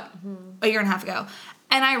ago. A year and a half ago.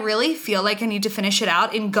 And I really feel like I need to finish it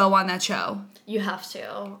out and go on that show. You have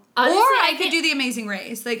to. Honestly, or I could do The Amazing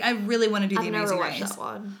Race. Like, I really want to do The Amazing Race. I've never watched that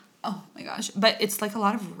one. Oh my gosh. But it's like a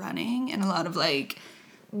lot of running and a lot of like...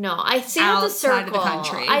 No, I see at The Circle. Outside of the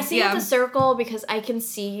country. I see at The Circle because I can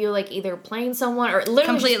see you, like, either playing someone or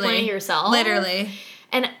literally just playing yourself. Literally.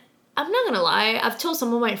 And I'm not gonna lie, I've told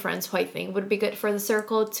some of my friends who I think would be good for The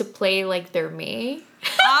Circle to play like they're me.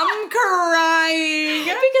 I'm crying.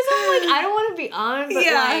 Because I'm like, I don't want to be on, but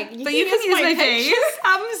like, you can use my face.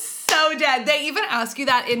 I'm so dead. They even ask you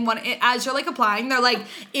that as you're like applying. They're like,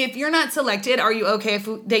 if you're not selected, are you okay if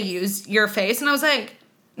they use your face? And I was like,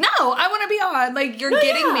 no, I want to be on. Like, you're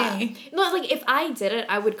getting me. No, like, if I did it,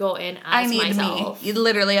 I would go in as myself. Me.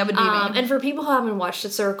 Literally, I would be me. And for people who haven't watched The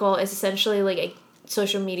Circle, it's essentially like a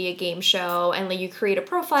social media game show, and like you create a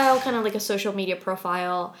profile, kind of like a social media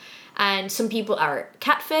profile, And some people are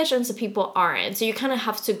catfish and some people aren't. So you kind of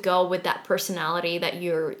have to go with that personality that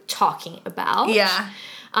you're talking about. Yeah.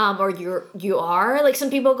 Or you are. Like, some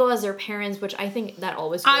people go as their parents, which I think that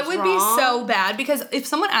always goes I would wrong. be so bad, because if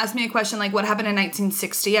someone asked me a question like, what happened in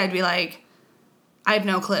 1960, I'd be like, I have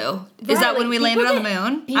no clue. Is that when we landed on the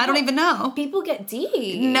moon? I don't even know. People get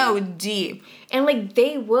deep. No, deep. And, like,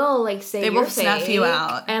 they will, like, say They will snuff you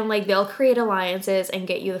out. And, like, they'll create alliances and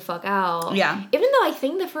get you the fuck out. Yeah. Even though I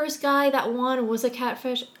think the first guy that won was a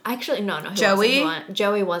catfish. Actually, no, he Joey? wasn't.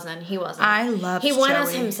 Joey wasn't. He wasn't. I loved Joey. He won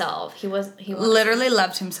as himself. He Literally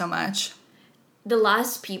loved him so much. The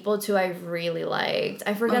last people, too, I really liked.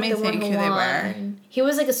 I forgot the one who who won. they were. He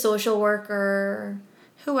was, like, a social worker.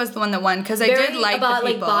 Who was the one that won? Because I did like about,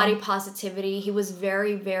 the people. like, body positivity. He was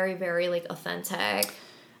very, very, very, like, authentic.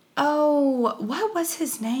 Oh, what was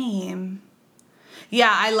his name?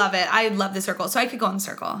 Yeah, I love it. I love the circle. So I could go on the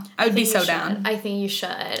circle. I would be so down. I think you should.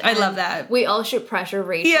 I love that. We all should pressure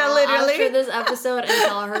Rachel literally. after this episode and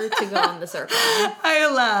tell her to go on the circle. I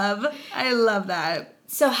love that.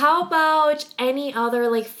 So how about any other,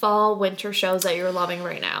 like, fall, winter shows that you're loving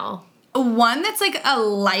right now? One that's like a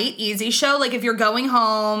light, easy show. Like, if you're going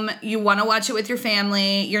home, you want to watch it with your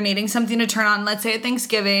family, you're needing something to turn on, let's say at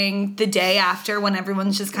Thanksgiving, the day after when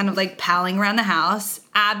everyone's just kind of like palling around the house.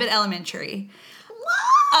 Abbott Elementary.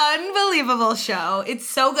 Unbelievable show. It's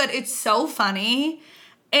so good. It's so funny.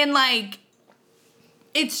 And, like,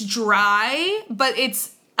 it's dry, but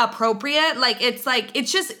it's appropriate.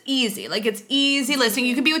 It's just easy. Like, it's easy listening.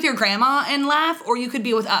 You could be with your grandma and laugh, or you could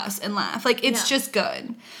be with us and laugh. Like, it's just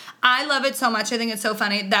good. I love it so much. I think it's so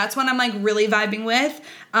funny. That's one I'm, like, really vibing with.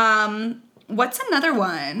 What's another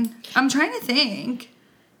one? I'm trying to think.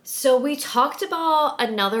 So we talked about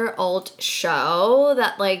another old show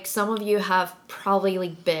that, like, some of you have probably,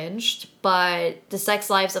 like, binged, but The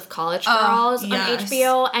Sex Lives of College Girls on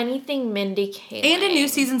HBO. Anything Mindy Kaling. And a new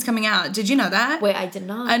season's coming out. Did you know that? Wait, I did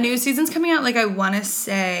not. A new season's coming out, like, I want to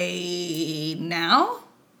say now?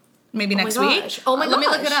 Maybe next week. Oh my gosh. Let me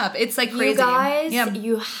look it up. It's like crazy. You guys,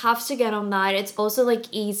 you have to get on that. It's also like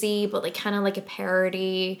easy, but like kind of like a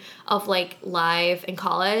parody of like life in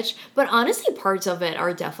college. But honestly, parts of it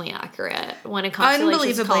are definitely accurate when it comes to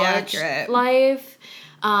like just college life.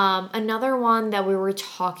 Another one that we were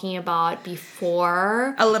talking about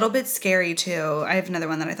before. A little bit scary too. I have another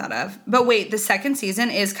one that I thought of. But wait, the second season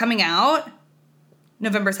is coming out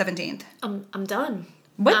November 17th. I'm done.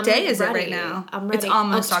 What day is it right now? I'm ready. It's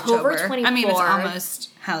almost October. 24th. I mean, it's almost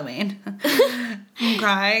Halloween. I'm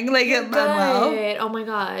crying. Like, it Good. Oh my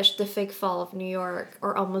gosh. The Fake Fall of New York.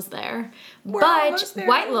 We're almost there. We're but almost there.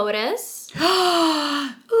 White Lotus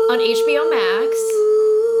on HBO Max.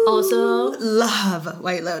 Also, love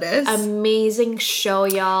White Lotus. Amazing show,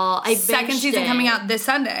 y'all. Second season coming out this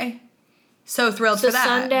Sunday. So thrilled for that.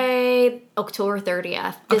 Sunday, October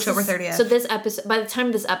 30th. October 30th. So this episode, by the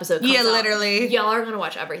time this episode comes out, literally. y'all are going to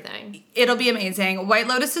watch everything. It'll be amazing. White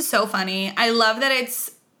Lotus is so funny. I love that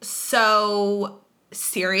it's so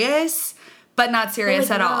serious, but not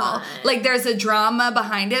serious at all. Like, there's a drama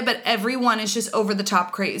behind it, but everyone is just over the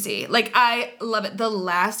top crazy. Like, I love it. The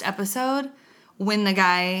last episode, when the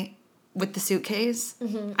guy with the suitcase,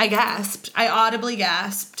 I gasped. I audibly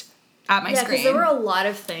gasped at my screen. Yeah, because there were a lot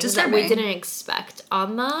of things that we didn't expect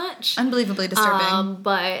on that. Unbelievably disturbing.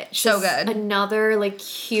 But so good. Another, like,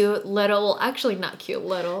 cute little, actually not cute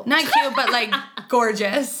little. Not cute, but, like,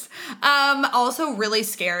 gorgeous. Also really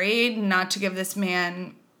scary, not to give this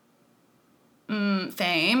man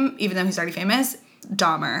fame, even though he's already famous.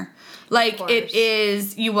 Dahmer. Like, it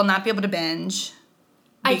is, you will not be able to binge.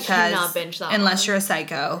 I cannot binge that unless you're a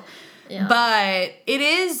psycho. Yeah. But it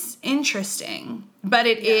is interesting. But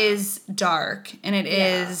it is dark, and it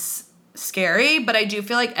is scary, but I do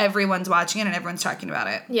feel like everyone's watching it and everyone's talking about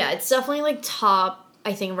it. Yeah, it's definitely like top,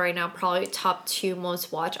 I think right now, probably top 2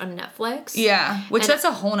 most watched on Netflix. Yeah, which that's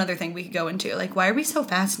a whole other thing we could go into. Like, why are we so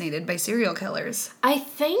fascinated by serial killers? I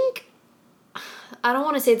think, I don't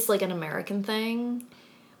want to say it's like an American thing,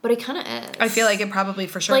 but it kind of is. I feel like it probably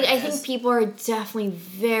for sure is. I think people are definitely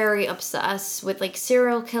very obsessed with like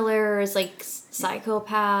serial killers, like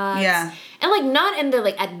psychopaths. Yeah. And like not in the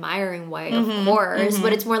like admiring way, of course,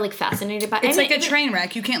 but it's more like fascinated by it. It's like a train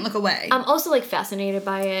wreck. You can't look away. I'm also like fascinated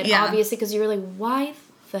by it, obviously, because you're like, why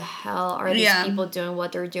the hell are these people doing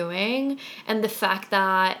what they're doing? And the fact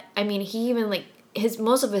that, I mean, he even like,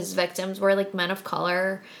 most of his victims were like men of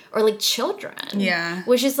color or like children. Yeah.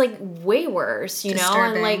 Which is like way worse, you know?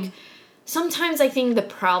 And like sometimes I think the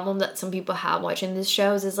problem that some people have watching these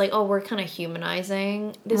shows is like, oh, we're kind of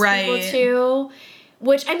humanizing these people too.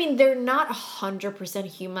 Which, I mean, they're not 100%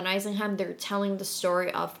 humanizing him. They're telling the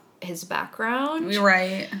story of his background.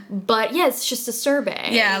 Right. But yeah, it's just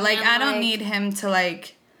disturbing. Yeah, like, and, I don't need him to,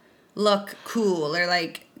 like, look cool or,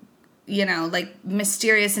 like, you know, like,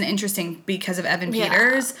 mysterious and interesting because of Evan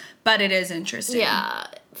Peters, but it is interesting. Yeah,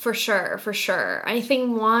 for sure, for sure. I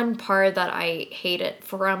think one part that I hated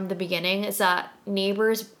from the beginning is that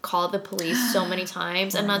neighbors called the police so many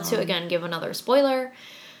times, and not to, again, give another spoiler,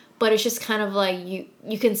 but it's just kind of like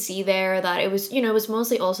you can see there that it was, you know, it was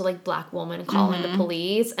mostly also like black woman calling the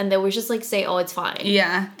police, and they would just like say, oh, it's fine.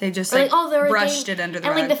 Yeah, they just Or, like, oh, they're brushed gay. it under the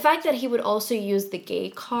and rug. like the fact that he would also use the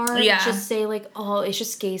gay card, just say like, oh, it's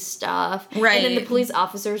just gay stuff. Right. And then the police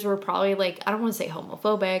officers were probably like, I don't want to say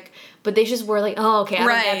homophobic, but they just were like, oh, okay, I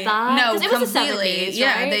don't get that. No, 'cause it was the 70s,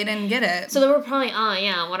 Yeah, right? they didn't get it. So they were probably, oh,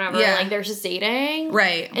 yeah, whatever. Yeah. Like, they're just dating.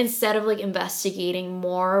 Right. Instead of, like, investigating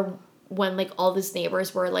more when, like, all these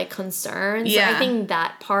neighbors were, like, concerned. Yeah. So I think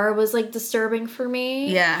that part was, like, disturbing for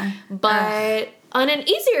me. Yeah. But on an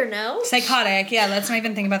easier note. Psychotic. Yeah, let's not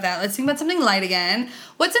even think about that. Let's think about something light again.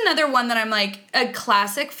 What's another one that I'm like, a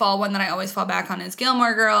classic fall one that I always fall back on is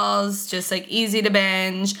Gilmore Girls. Just like easy to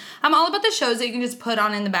binge. I'm all about the shows that you can just put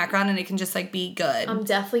on in the background and it can just like be good. I'm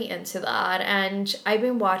definitely into that. And I've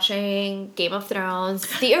been watching Game of Thrones,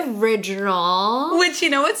 the original. Which, you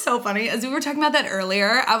know what's so funny? As we were talking about that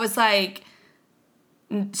earlier, I was like,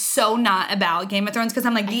 so not about Game of Thrones because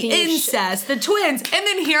I'm like, the incest, the twins. And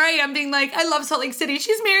then here I am being like, I love Salt Lake City.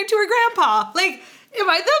 She's married to her grandpa. Like, am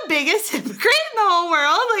I the biggest hypocrite in the whole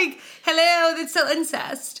world? Like, hello, that's still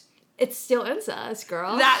incest. It's still incest,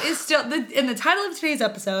 girl. That is still, in the title of today's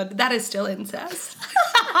episode, that is still incest.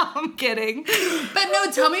 I'm kidding. But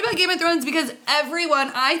no, tell me about Game of Thrones because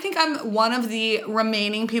I think I'm one of the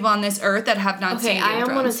remaining people on this earth that have not seen Game of Thrones.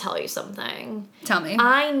 Okay, I want to tell you something. Tell me.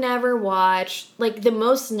 I never watched, like, the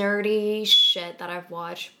most nerdy shit that I've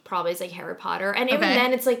watched probably is, like, Harry Potter. And even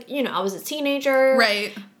then, it's like, you know, I was a teenager.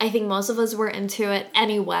 Right. I think most of us were into it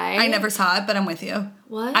anyway. I never saw it, but I'm with you.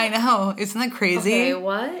 What? I know. Isn't that crazy? Okay,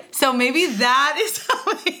 what? So maybe that is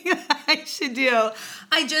something that I should do.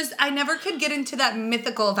 I never could get into that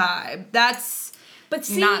mythical vibe. That's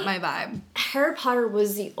not my vibe. Harry Potter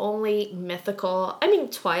was the only mythical. I mean,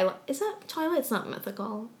 Twilight. Is that Twilight? It's not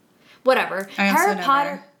mythical. Whatever. Harry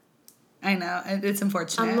Potter. I know. It's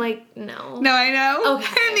unfortunate. I'm like, no. No, I know.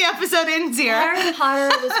 Okay. And the episode ends here. Harry Potter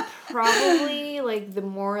was probably, like, the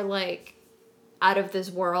more, like, out of this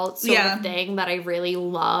world sort of thing that I really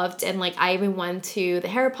loved. And, like, I even went to the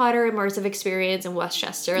Harry Potter immersive experience in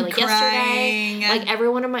Westchester, like, yesterday. Like,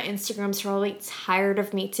 everyone on my Instagram's probably tired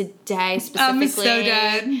of me today, specifically. I'm so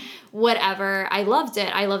dead. Whatever. I loved it.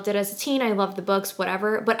 I loved it as a teen. I loved the books,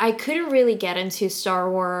 whatever. But I couldn't really get into Star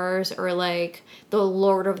Wars or, like, the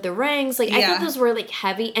Lord of the Rings. Like, I thought those were, like,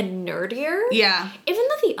 heavy and nerdier. Yeah. Even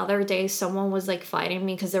though the other day someone was, like, fighting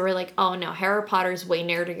me because they were like, oh, no, Harry Potter's way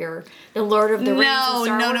nerdier than Lord of the Rings and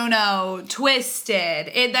Star Wars. No.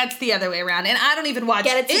 Twisted. That's the other way around. And I don't even watch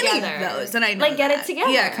any of those. And I know get it together.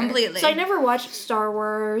 Yeah, completely. So I never watched Star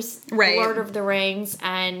Wars, Lord of the Rings,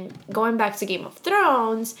 and going back to Game of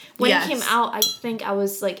Thrones, when it came out, I think I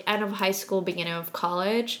was, like, end of high school, beginning of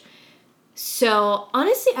college. So,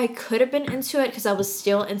 honestly, I could have been into it because I was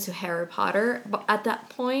still into Harry Potter at that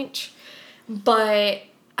point. But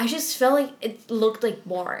I just felt like it looked, like,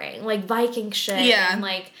 boring. Like, Viking shit. Yeah. And,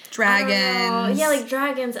 like, dragons. Yeah, like,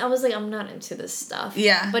 dragons. I was like, I'm not into this stuff.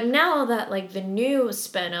 Yeah. But now that, like, the new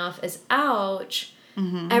spinoff is out,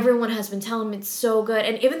 everyone has been telling me it's so good.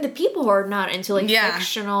 And even the people who are not into, like,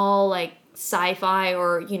 fictional, like, sci-fi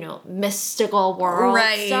or, you know, mystical world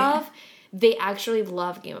stuff, they actually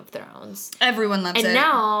love Game of Thrones. Everyone loves it. And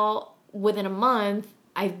now, within a month,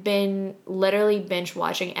 I've been literally binge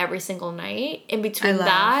watching every single night. In between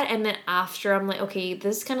that and then after, I'm like, okay,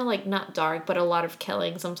 this is kind of like not dark, but a lot of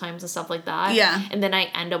killing sometimes and stuff like that. Yeah. And then I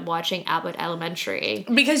end up watching Abbott Elementary.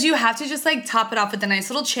 Because you have to just, like, top it off with a nice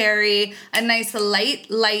little cherry, a nice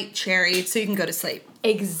light cherry, so you can go to sleep.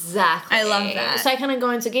 Exactly. I love that. So I kind of go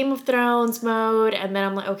into Game of Thrones mode, and then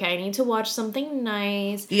I'm like, okay, I need to watch something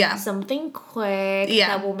nice. Yeah. Something quick. Yeah.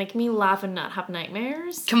 That will make me laugh and not have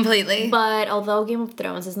nightmares. Completely. But although Game of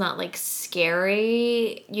Thrones is not, like,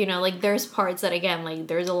 scary, you know, like, there's parts that, again, like,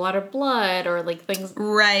 there's a lot of blood or, like, things.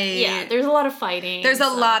 Right. Yeah, there's a lot of fighting. There's a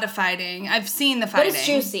lot of fighting. I've seen the fighting. But it's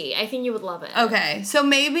juicy. I think you would love it. Okay. So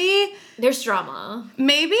maybe... There's drama.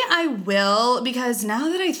 Maybe I will, because now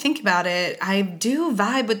that I think about it, I do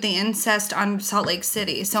vibe with the incest on Salt Lake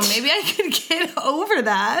City. So maybe I could get over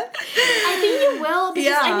that. I think you will,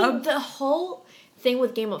 because, I mean, the whole thing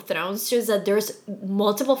with Game of Thrones is that there's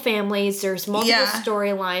multiple families, there's multiple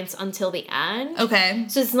storylines until the end. Okay.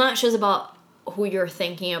 So it's not just about who you're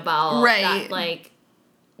thinking about. Right. That, like,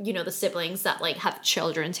 you know, the siblings that like have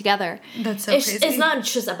children together. That's so crazy. It's not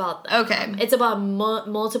just about them. Okay. It's about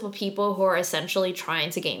multiple people who are essentially trying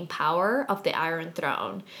to gain power of the Iron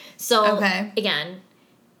Throne. So, again...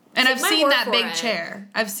 And I've seen that big chair.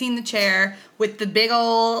 I've seen the chair with the big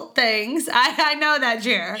old things. I know that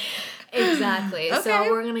chair. Exactly. Okay.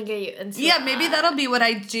 So we're going to get you into that. Maybe that'll be what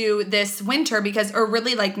I do this winter or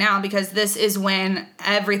really like now, because this is when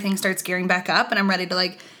everything starts gearing back up and I'm ready to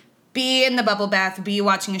like be in the bubble bath, be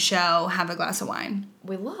watching a show, have a glass of wine.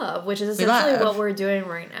 Which is essentially what we're doing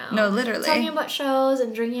right now. No, literally. Talking about shows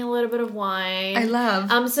and drinking a little bit of wine. I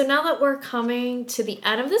love. So now that we're coming to the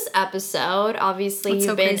end of this episode, obviously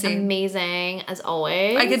you've been amazing as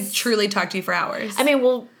always. I could truly talk to you for hours. I mean,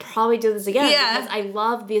 we'll probably do this again because I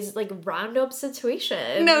love these like roundup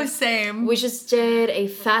situations. No, same. We just did a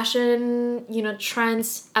fashion,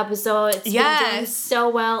 trends episode. It's been doing so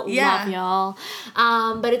well. Love y'all.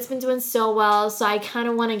 But it's been doing so well, so I kind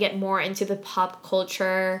of want to get more into the pop culture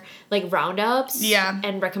like roundups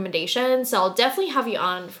and recommendations. So I'll definitely have you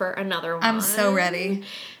on for another one. I'm so ready.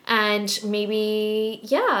 And maybe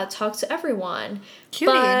talk to everyone.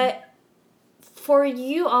 Cutie. But for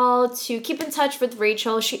you all to keep in touch with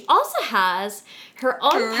Rachel, she also has her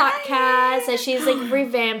own podcast that she's like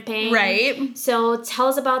revamping. Right. So tell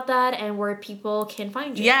us about that and where people can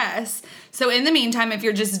find you. Yes. So in the meantime, if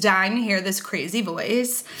you're just dying to hear this crazy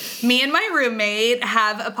voice, me and my roommate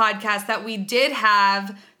have a podcast that we did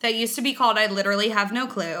have that used to be called I Literally Have No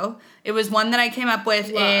Clue. It was one that I came up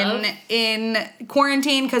with in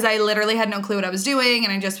quarantine because I literally had no clue what I was doing,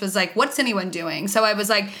 and I just was like, what's anyone doing? So I was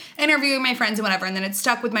like interviewing my friends and whatever, and then it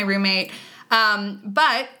stuck with my roommate.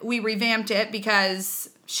 But we revamped it because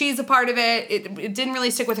she's a part of it. It didn't really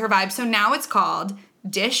stick with her vibe. So now it's called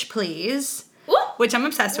Dish Please, which I'm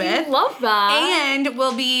obsessed with. Love that. And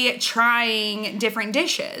we'll be trying different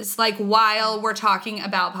dishes, like while we're talking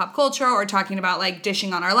about pop culture or talking about like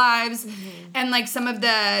dishing on our lives. And like some of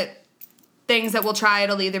the things that we'll try,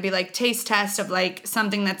 it'll either be like taste test of like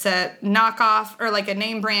something that's a knockoff or like a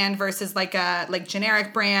name brand versus like a like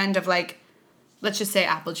generic brand of like, let's just say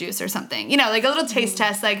apple juice or something. Like a little taste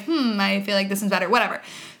test, like, I feel like this one's better, whatever.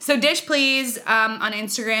 So Dish Please, on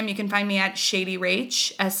Instagram, you can find me at Shady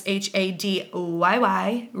Rach, SHADYY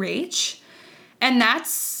Rach. And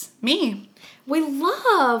that's me.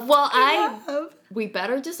 We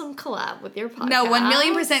better do some collab with your podcast. No,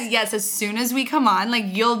 1,000,000% yes. As soon as we come on, like,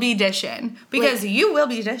 you'll be dishing. Because you will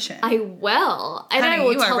be dishing. I will. And honey, I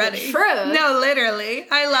will you tell are ready. the truth. No, literally.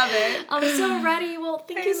 I love it. I'm so ready. Well,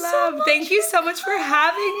 thank you so much. Thank you so much for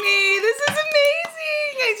having me. This is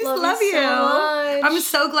amazing. I just love you. So much. I'm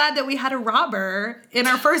so glad that we had a robber in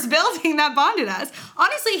our first building that bonded us.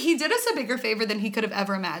 Honestly, he did us a bigger favor than he could have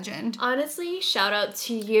ever imagined. Honestly, shout out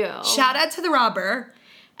to you. Shout out to the robber.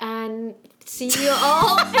 And see you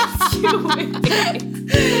all in 2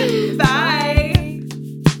 weeks. Bye.